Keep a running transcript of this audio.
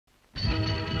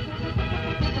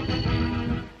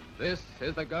This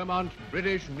is the Gaumont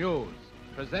British News,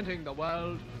 presenting the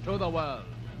world to the world.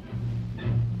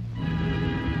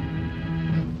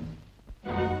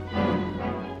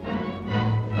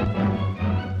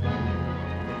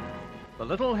 The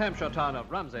little Hampshire town of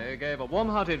Romsey gave a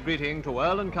warm-hearted greeting to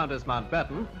Earl and Countess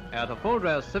Mountbatten at a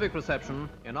full-dress civic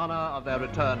reception in honor of their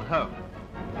return home.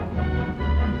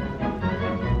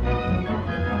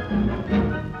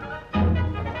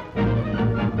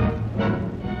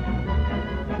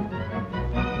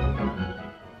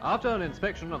 After an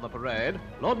inspection of the parade,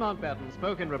 Lord Mountbatten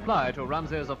spoke in reply to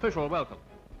Romsey's official welcome.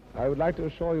 I would like to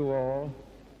assure you all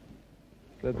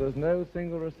that there's no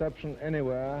single reception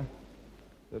anywhere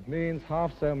that means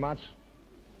half so much,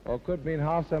 or could mean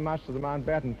half so much to the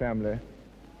Mountbatten family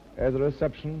as a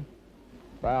reception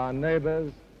by our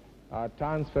neighbors, our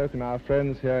townsfolk, and our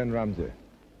friends here in Romsey.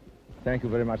 Thank you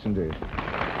very much indeed.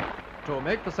 To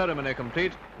make the ceremony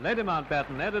complete, Lady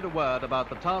Mountbatten added a word about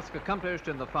the task accomplished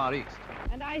in the Far East.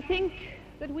 And I think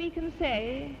that we can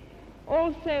say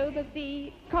also that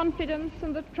the confidence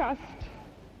and the trust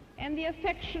and the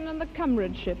affection and the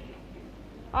comradeship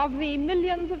of the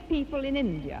millions of people in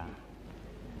India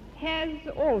has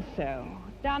also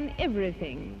done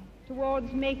everything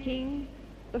towards making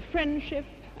the friendship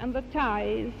and the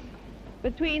ties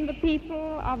between the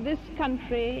people of this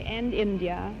country and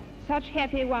India such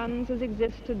happy ones as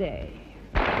exist today.